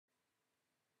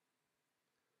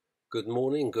Good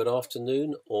morning, good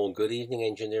afternoon, or good evening,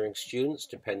 engineering students,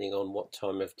 depending on what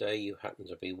time of day you happen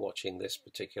to be watching this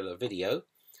particular video.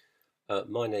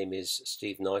 My name is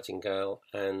Steve Nightingale,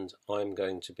 and I'm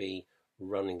going to be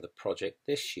running the project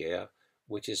this year,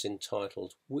 which is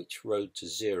entitled Which Road to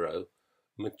Zero?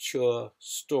 Mature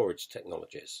Storage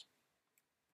Technologies.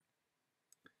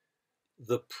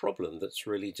 The problem that's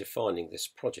really defining this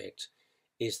project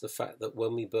is the fact that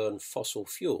when we burn fossil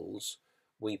fuels,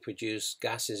 we produce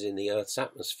gases in the Earth's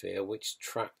atmosphere which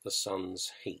trap the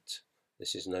sun's heat.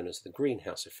 This is known as the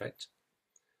greenhouse effect.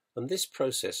 And this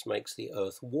process makes the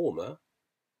Earth warmer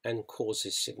and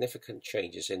causes significant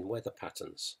changes in weather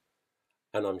patterns.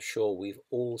 And I'm sure we've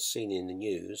all seen in the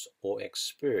news or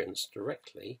experienced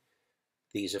directly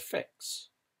these effects.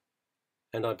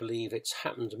 And I believe it's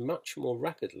happened much more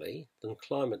rapidly than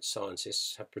climate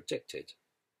scientists have predicted.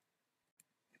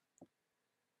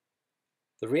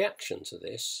 The reaction to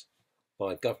this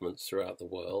by governments throughout the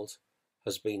world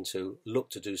has been to look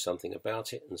to do something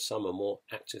about it, and some are more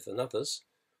active than others.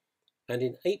 And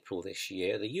in April this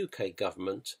year, the UK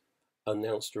government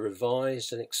announced a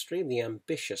revised and extremely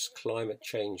ambitious climate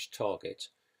change target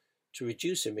to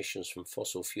reduce emissions from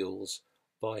fossil fuels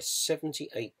by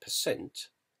 78%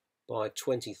 by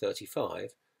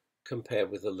 2035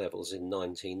 compared with the levels in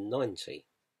 1990.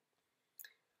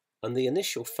 And the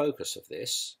initial focus of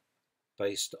this,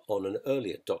 based on an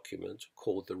earlier document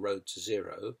called The Road to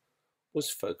Zero, was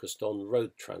focused on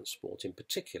road transport, in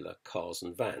particular cars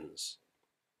and vans.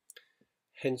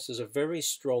 Hence there's a very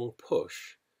strong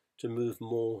push to move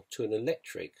more to an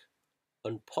electric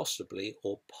and possibly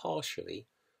or partially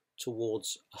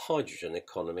towards a hydrogen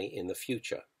economy in the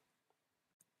future.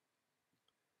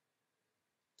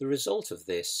 The result of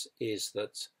this is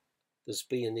that there's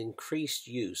been an increased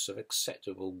use of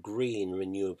acceptable green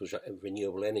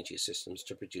renewable energy systems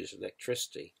to produce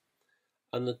electricity.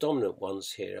 And the dominant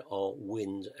ones here are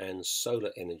wind and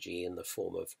solar energy in the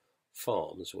form of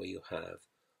farms where you have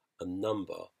a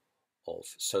number of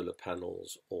solar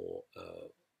panels or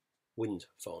wind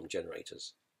farm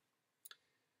generators.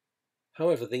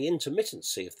 However, the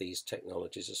intermittency of these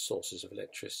technologies as sources of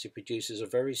electricity produces a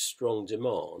very strong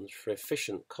demand for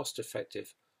efficient,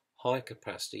 cost-effective,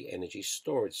 high-capacity energy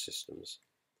storage systems.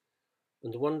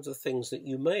 And one of the things that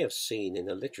you may have seen in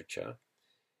the literature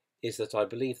is that I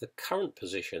believe the current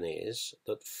position is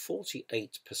that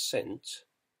 48%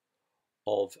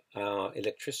 of our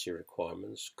electricity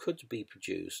requirements could be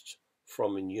produced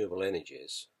from renewable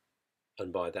energies,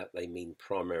 and by that they mean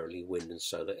primarily wind and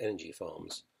solar energy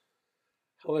farms.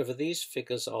 However, these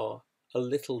figures are a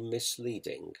little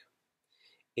misleading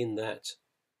in that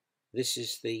this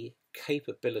is the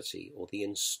capability or the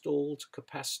installed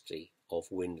capacity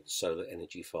of wind and solar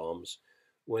energy farms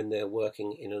when they're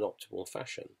working in an optimal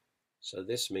fashion. So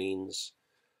this means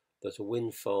that a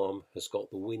wind farm has got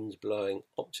the wind blowing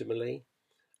optimally,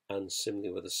 and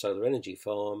similarly with a solar energy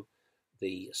farm,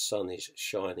 the sun is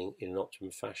shining in an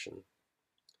optimum fashion.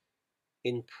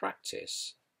 In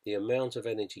practice, the amount of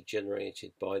energy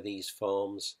generated by these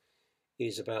farms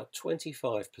is about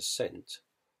 25%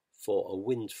 for a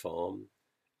wind farm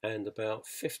and about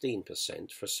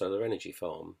 15% for a solar energy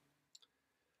farm.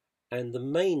 And the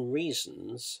main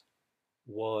reasons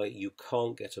why you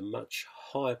can't get a much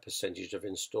higher percentage of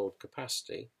installed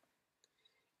capacity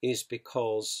is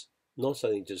because not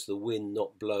only does the wind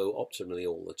not blow optimally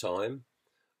all the time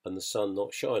and the sun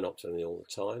not shine optimally all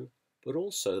the time, but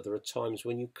also there are times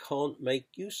when you can't make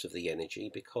use of the energy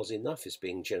because enough is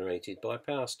being generated by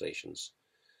power stations.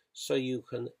 So you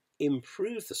can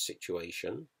improve the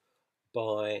situation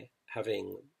by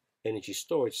having energy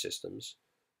storage systems,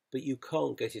 but you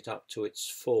can't get it up to its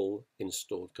full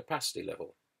installed capacity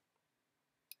level.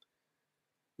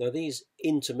 Now these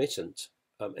intermittent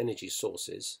energy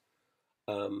sources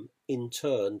in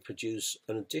turn produce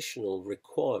an additional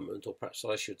requirement, or perhaps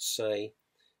I should say,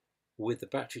 with the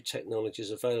battery technologies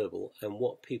available and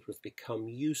what people have become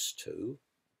used to,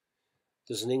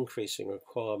 there's an increasing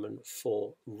requirement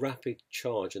for rapid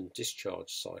charge and discharge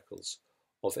cycles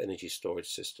of energy storage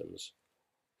systems.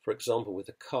 For example, with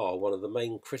a car, one of the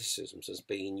main criticisms has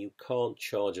been you can't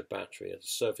charge a battery at a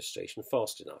service station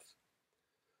fast enough.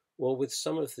 Well, with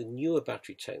some of the newer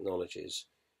battery technologies,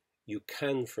 you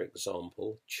can, for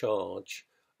example, charge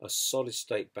a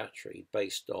solid-state battery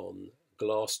based on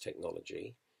glass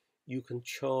technology. You can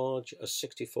charge a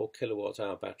 64 kilowatt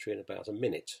hour battery in about a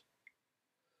minute.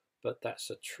 But that's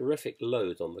a terrific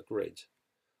load on the grid.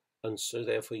 And so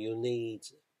therefore you need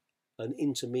an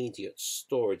intermediate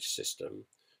storage system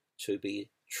to be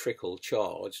trickle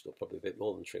charged, or probably a bit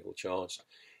more than trickle charged,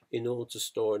 in order to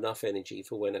store enough energy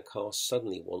for when a car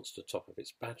suddenly wants to top up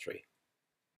its battery.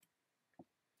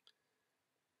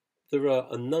 There are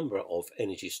a number of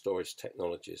energy storage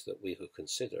technologies that we could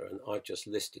consider, and I've just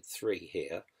listed three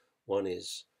here. One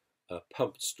is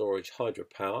pumped storage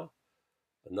hydropower,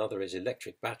 another is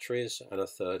electric batteries, and a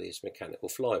third is mechanical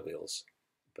flywheels.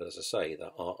 But as I say,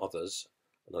 there are others,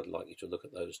 and I'd like you to look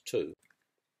at those too.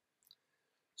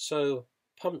 So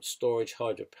pumped storage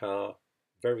hydropower,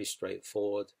 very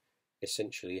straightforward.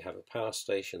 Essentially you have a power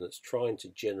station that's trying to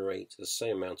generate the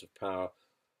same amount of power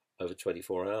over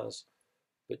 24 hours,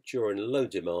 but during low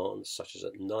demand, such as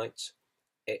at night,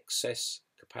 excess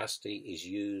capacity is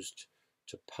used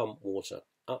to pump water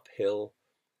uphill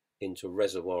into a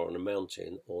reservoir on a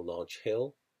mountain or large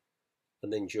hill,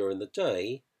 and then during the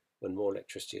day, when more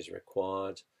electricity is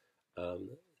required,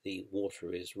 the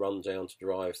water is run down to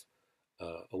drive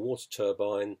a water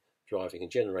turbine driving a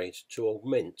generator to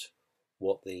augment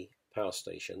what the power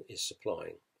station is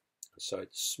supplying, and so it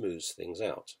smooths things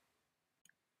out.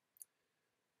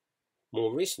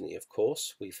 More recently, of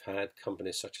course, we've had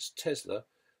companies such as Tesla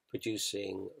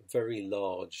producing very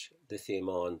large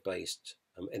lithium-ion based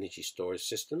energy storage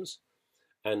systems,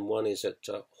 and one is at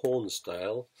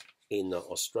Hornsdale in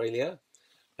Australia,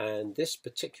 and this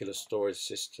particular storage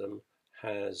system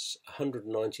has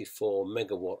 194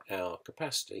 megawatt hour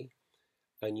capacity,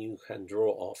 and you can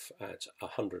draw off at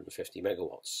 150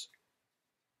 megawatts.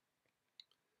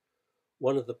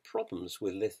 One of the problems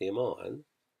with lithium ion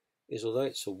is, although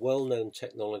it's a well-known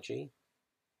technology,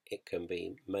 it can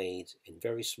be made in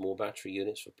very small battery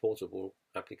units for portable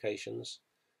applications,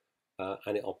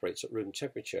 and it operates at room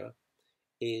temperature,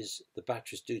 is the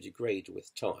batteries do degrade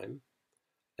with time,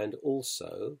 and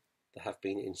also there have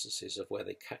been instances of where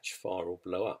they catch fire or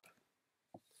blow up.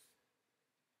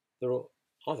 There are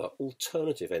other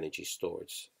alternative energy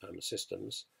storage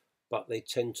systems, but they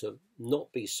tend to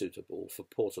not be suitable for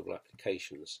portable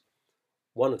applications.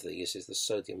 One of these is the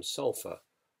sodium sulfur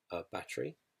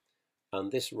battery,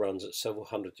 and this runs at several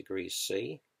hundred degrees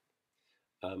C,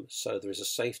 so there is a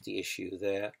safety issue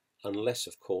there, unless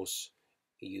of course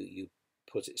you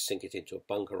sink it into a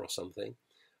bunker or something.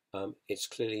 It's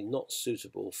clearly not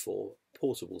suitable for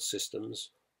portable systems,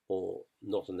 or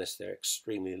not unless they're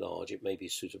extremely large. It may be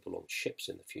suitable on ships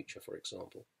in the future, for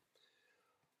example.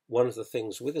 One of the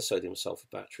things with a sodium sulfur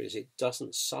battery is it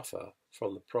doesn't suffer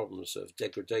from the problems of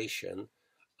degradation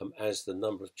as the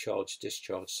number of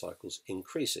charge-discharge cycles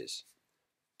increases.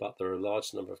 But there are a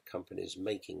large number of companies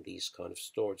making these kind of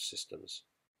storage systems.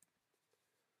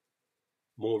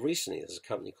 More recently, there's a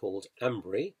company called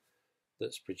Ambri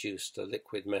that's produced a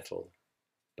liquid metal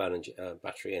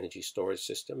battery energy storage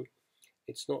system.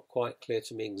 It's not quite clear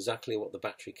to me exactly what the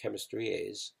battery chemistry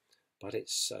is, but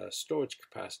its storage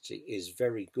capacity is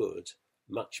very good,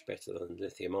 much better than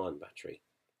lithium-ion battery,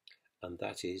 and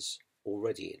that is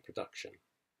already in production.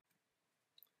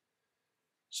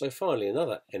 So finally,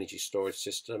 another energy storage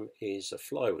system is a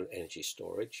flywheel energy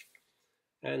storage,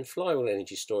 and flywheel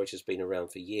energy storage has been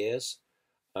around for years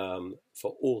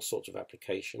for all sorts of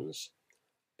applications,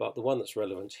 but the one that's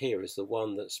relevant here is the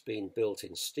one that's been built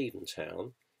in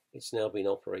Steventown. It's now been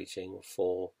operating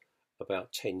for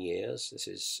about 10 years. This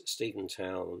is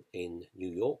Steventown in New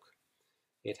York.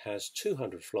 It has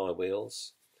 200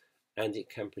 flywheels and it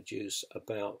can produce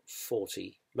about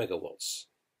 40 megawatts.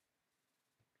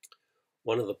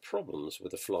 One of the problems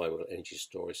with the flywheel energy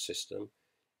storage system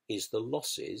is the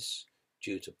losses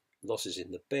due to losses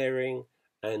in the bearing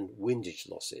and windage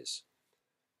losses.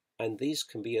 And these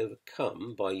can be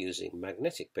overcome by using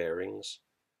magnetic bearings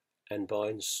and by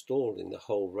installing the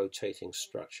whole rotating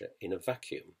structure in a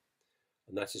vacuum.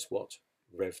 And that is what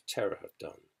RevTerra have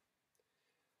done.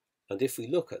 And if we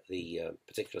look at the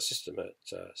particular system at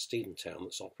Steventown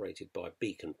that's operated by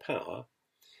Beacon Power,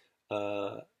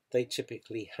 they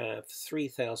typically have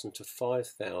 3,000 to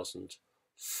 5,000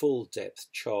 full depth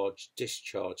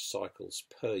charge-discharge cycles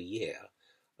per year,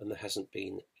 and there hasn't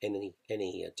been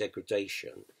any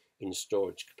degradation in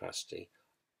storage capacity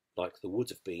like there would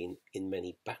have been in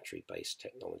many battery-based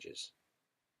technologies.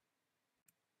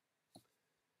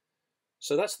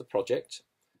 So that's the project.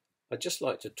 I'd just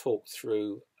like to talk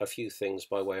through a few things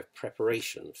by way of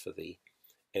preparation for the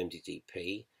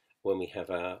MDDP when we have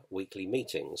our weekly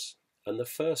meetings. And the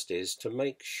first is to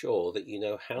make sure that you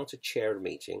know how to chair a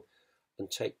meeting and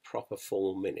take proper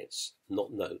formal minutes,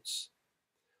 not notes.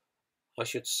 I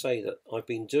should say that I've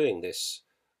been doing this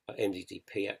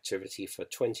MDDP activity for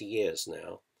 20 years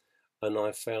now, and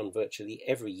I've found virtually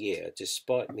every year,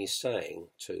 despite me saying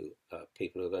to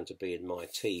people who are going to be in my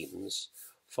teams,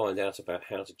 find out about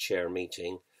how to chair a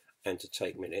meeting and to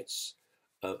take minutes,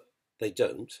 they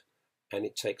don't, and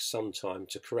it takes some time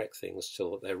to correct things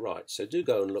till they're right. So do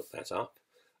go and look that up.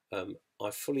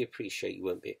 I fully appreciate you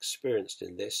won't be experienced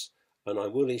in this, and I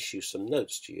will issue some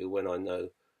notes to you when I know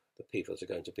the people that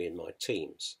are going to be in my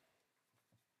teams.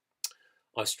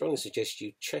 I strongly suggest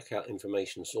you check out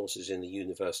information sources in the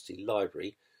university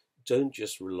library. Don't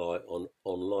just rely on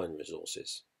online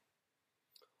resources.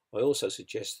 I also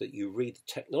suggest that you read the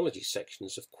technology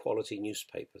sections of quality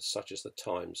newspapers such as the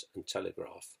Times and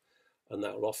Telegraph, and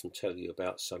that will often tell you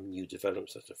about some new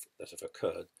developments that have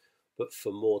occurred. But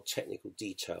for more technical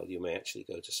detail, you may actually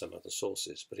go to some other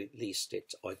sources, but at least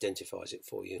it identifies it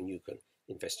for you and you can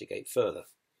investigate further.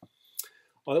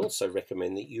 I also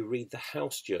recommend that you read the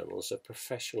house journals of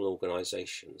professional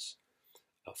organisations.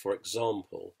 For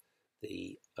example,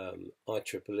 the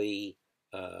IEEE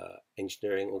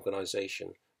engineering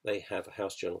organisation, they have a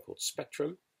house journal called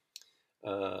Spectrum.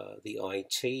 The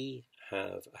IT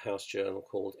have a house journal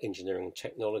called Engineering and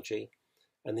Technology,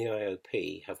 and the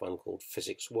IOP have one called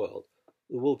Physics World.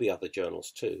 There will be other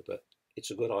journals too, but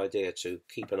it's a good idea to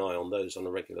keep an eye on those on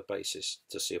a regular basis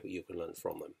to see what you can learn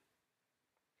from them.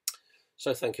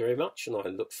 So thank you very much, and I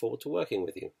look forward to working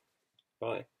with you.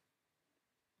 Bye.